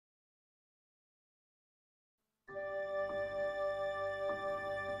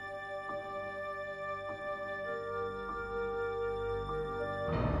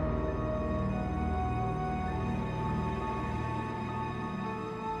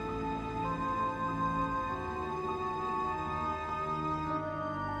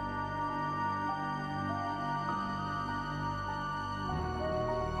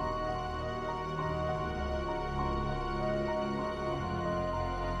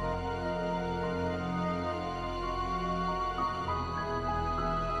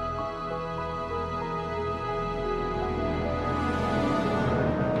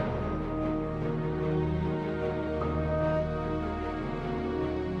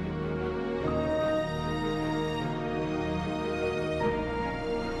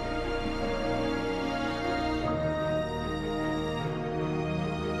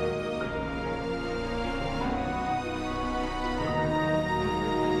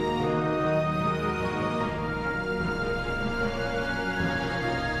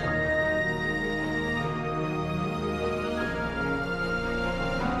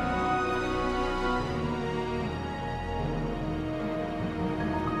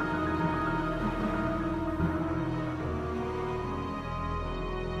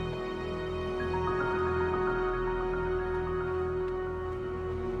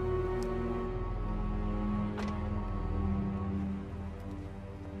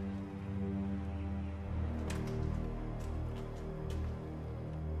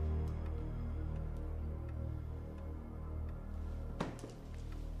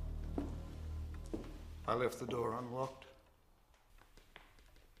I left the door unlocked.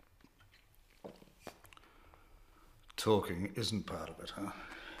 Talking isn't part of it, huh?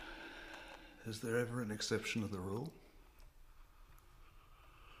 Is there ever an exception to the rule?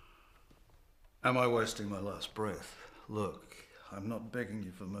 Am I wasting my last breath? Look, I'm not begging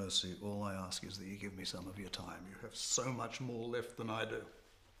you for mercy. All I ask is that you give me some of your time. You have so much more left than I do.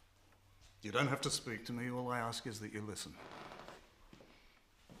 You don't have to speak to me. All I ask is that you listen.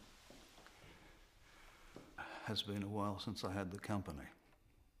 Has been a while since I had the company.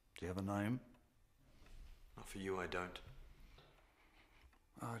 Do you have a name? Not for you, I don't.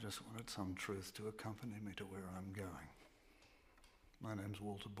 I just wanted some truth to accompany me to where I'm going. My name's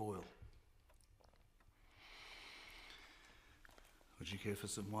Walter Boyle. Would you care for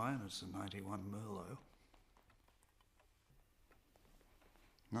some wine? It's a 91 Merlot.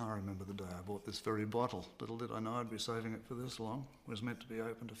 Now I remember the day I bought this very bottle. Little did I know I'd be saving it for this long. It was meant to be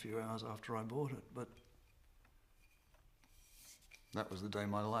opened a few hours after I bought it, but that was the day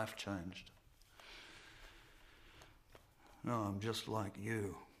my life changed. No, I'm just like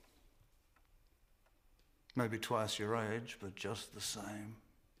you. Maybe twice your age, but just the same.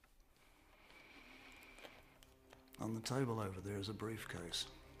 On the table over there is a briefcase.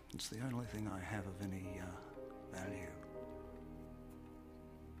 It's the only thing I have of any value.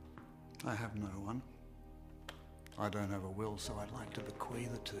 I have no one. I don't have a will, so I'd like to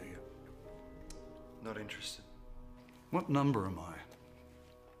bequeath it to you. Not interested. What number am I?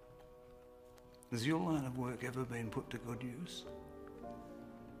 Has your line of work ever been put to good use?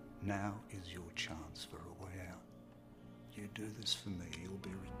 Now is your chance for a way out. You do this for me, you'll be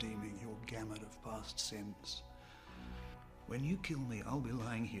redeeming your gamut of past sins. When you kill me, I'll be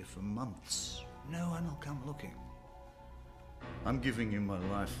lying here for months. No one will come looking. I'm giving you my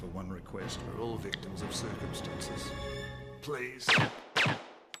life for one request. We're all victims of circumstances. Please.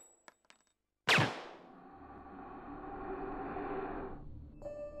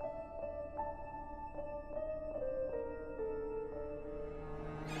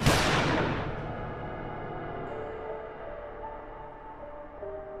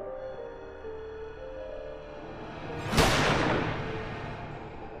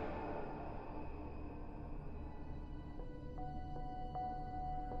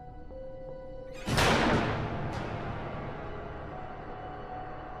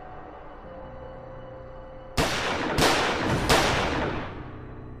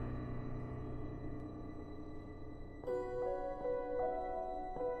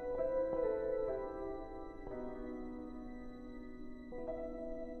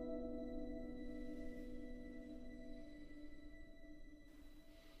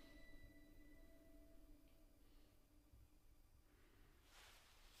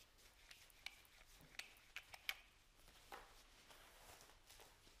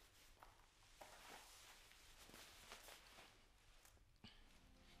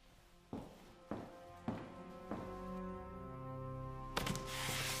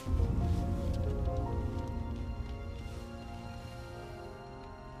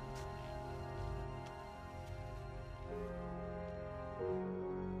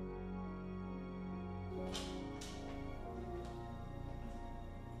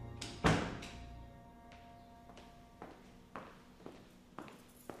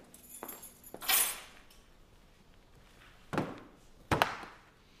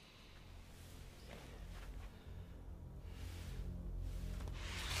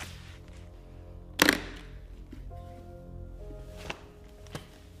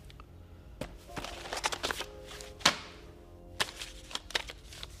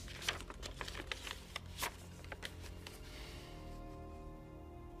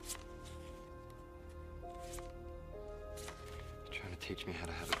 Teach me how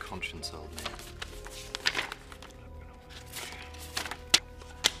to have a conscience, old man.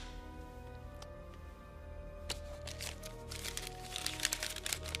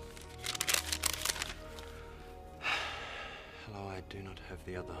 Hello, I do not have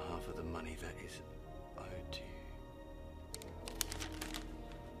the other half of the money that is owed to you.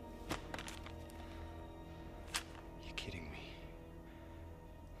 You're kidding me.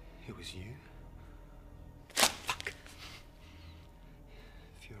 It was you?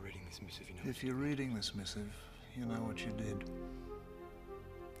 If you're reading this missive, you know what you did.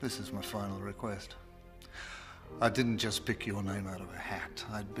 This is my final request. I didn't just pick your name out of a hat.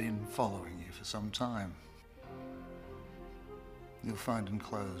 I'd been following you for some time. You'll find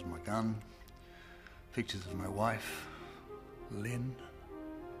enclosed my gun, pictures of my wife, Lynn,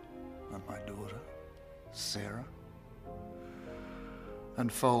 and my daughter, Sarah.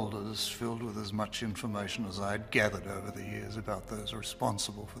 and folders filled with as much information as I had gathered over the years about those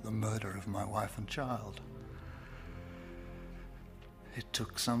responsible for the murder of my wife and child. It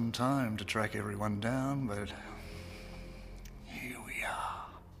took some time to track everyone down, but here we are.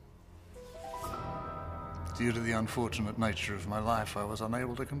 Due to the unfortunate nature of my life, I was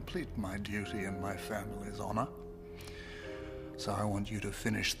unable to complete my duty in my family's honour. So I want you to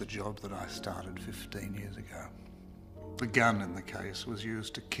finish the job that I started 15 years ago. The gun in the case was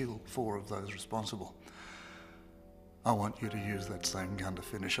used to kill 4 of those responsible. I want you to use that same gun to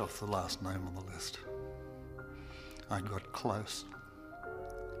finish off the last name on the list. I got close.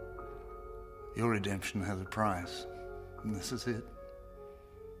 Your redemption has a price, and this is it.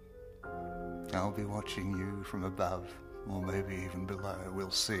 I'll be watching you from above, or maybe even below.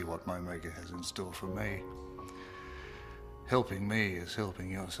 We'll see what my maker has in store for me. Helping me is helping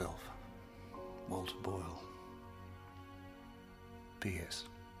yourself. Walter Boyle. P.S.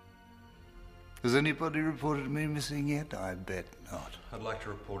 Has anybody reported me missing yet? I bet not. I'd like to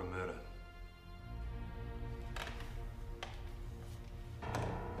report a murder.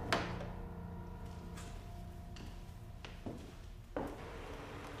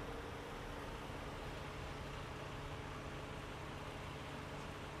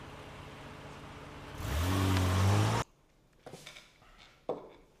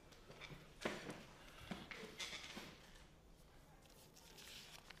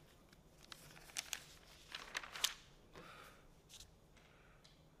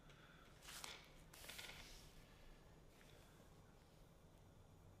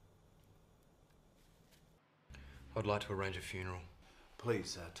 I'd like to arrange a funeral.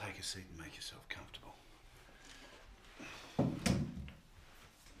 Please take a seat and make yourself comfortable.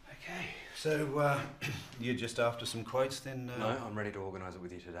 Okay, so you're just after some quotes then? No, I'm ready to organise it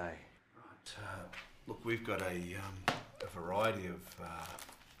with you today. Right. Look, we've got a variety of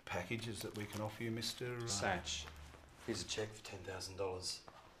packages that we can offer you, Mr. Satch, here's a cheque for $10,000.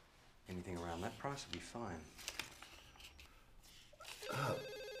 Anything around that price will be fine.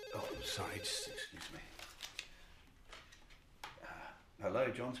 Oh, sorry, just excuse me. Hello,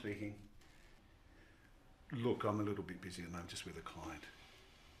 John speaking. Look, I'm a little bit busy at the moment, just with a client.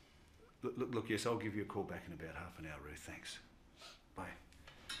 Look, yes, I'll give you a call back in about half an hour, Ruth. Thanks. Bye.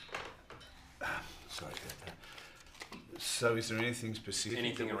 Sorry about that. So, is there anything specific?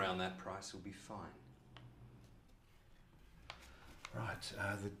 Anything around that price will be fine. Right.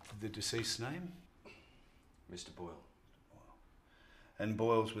 The deceased's name? Mr. Boyle. And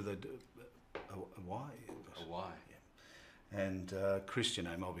Boyle's with a Y? A Y. And Christian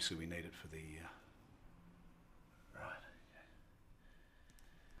name, obviously we need it for the... Right, okay.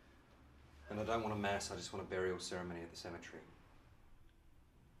 And I don't want a mass, I just want a burial ceremony at the cemetery.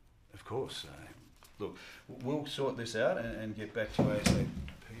 Of course. Look, we'll sort this out and get back to ASAP,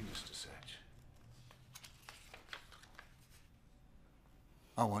 Mr. Satch.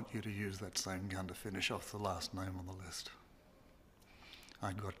 I want you to use that same gun to finish off the last name on the list.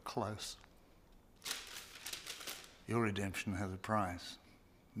 I got close. Your redemption has a price,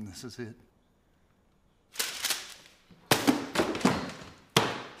 and this is it.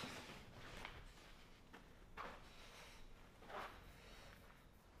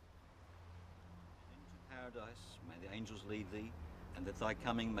 Paradise, may the angels lead thee, and at thy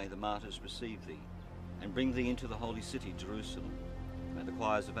coming may the martyrs receive thee, and bring thee into the holy city, Jerusalem. May the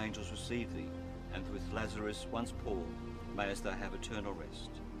choirs of angels receive thee, and with Lazarus once Paul, mayest thou have eternal rest.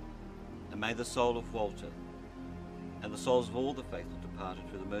 And may the soul of Walter, and the souls of all the faithful departed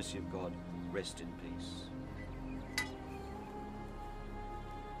through the mercy of God rest in peace.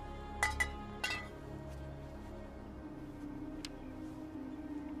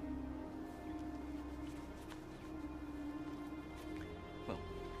 Well,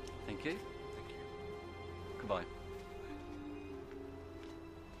 thank you. Thank you. Goodbye.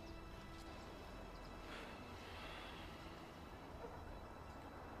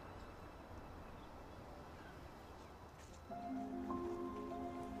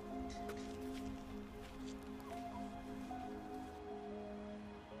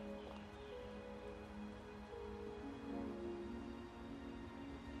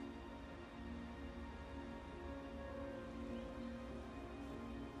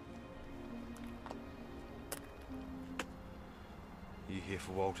 You here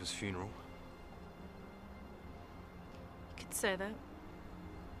for Walter's funeral? You could say that.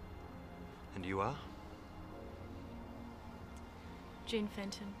 And you are? Jean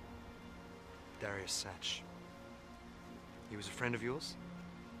Fenton. Darius Satch. He was a friend of yours?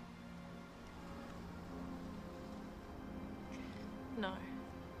 No.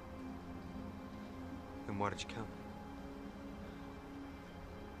 Then why did you come?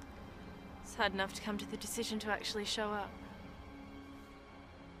 It's hard enough to come to the decision to actually show up.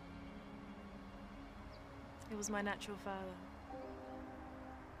 It was my natural father.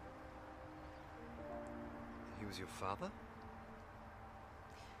 He was your father?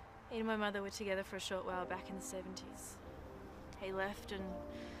 He and my mother were together for a short while back in the 70s. He left and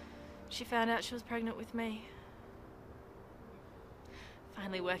she found out she was pregnant with me.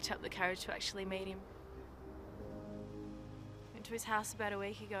 Finally worked up the courage to actually meet him. Went to his house about a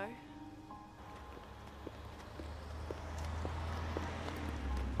week ago.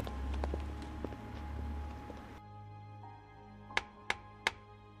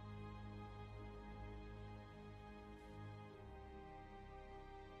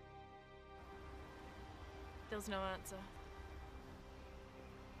 There was no answer.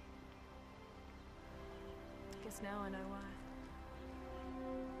 I guess now I know why.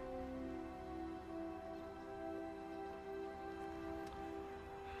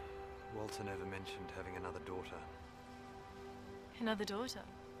 Walter never mentioned having another daughter. Another daughter?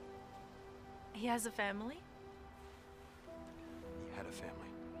 He has a family? He had a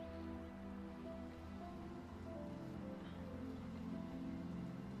family.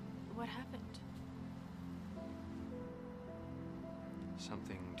 What happened?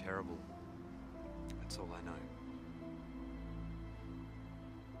 Something terrible. That's all I know.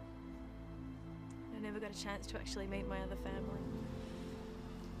 I never got a chance to actually meet my other family.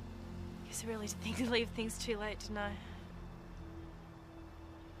 Guess I really did leave things too late, didn't I?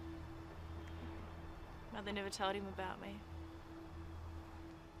 Mother never told him about me.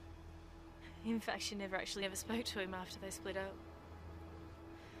 In fact, she never spoke to him after they split up.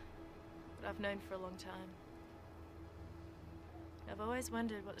 But I've known for a long time. I've always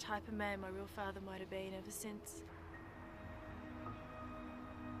wondered what type of man my real father might have been ever since.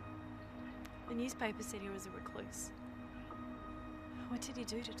 The newspaper said he was a recluse. What did he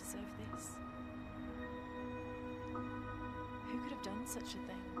do to deserve this? Who could have done such a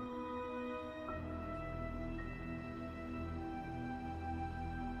thing?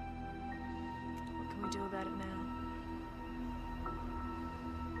 What can we do about it now?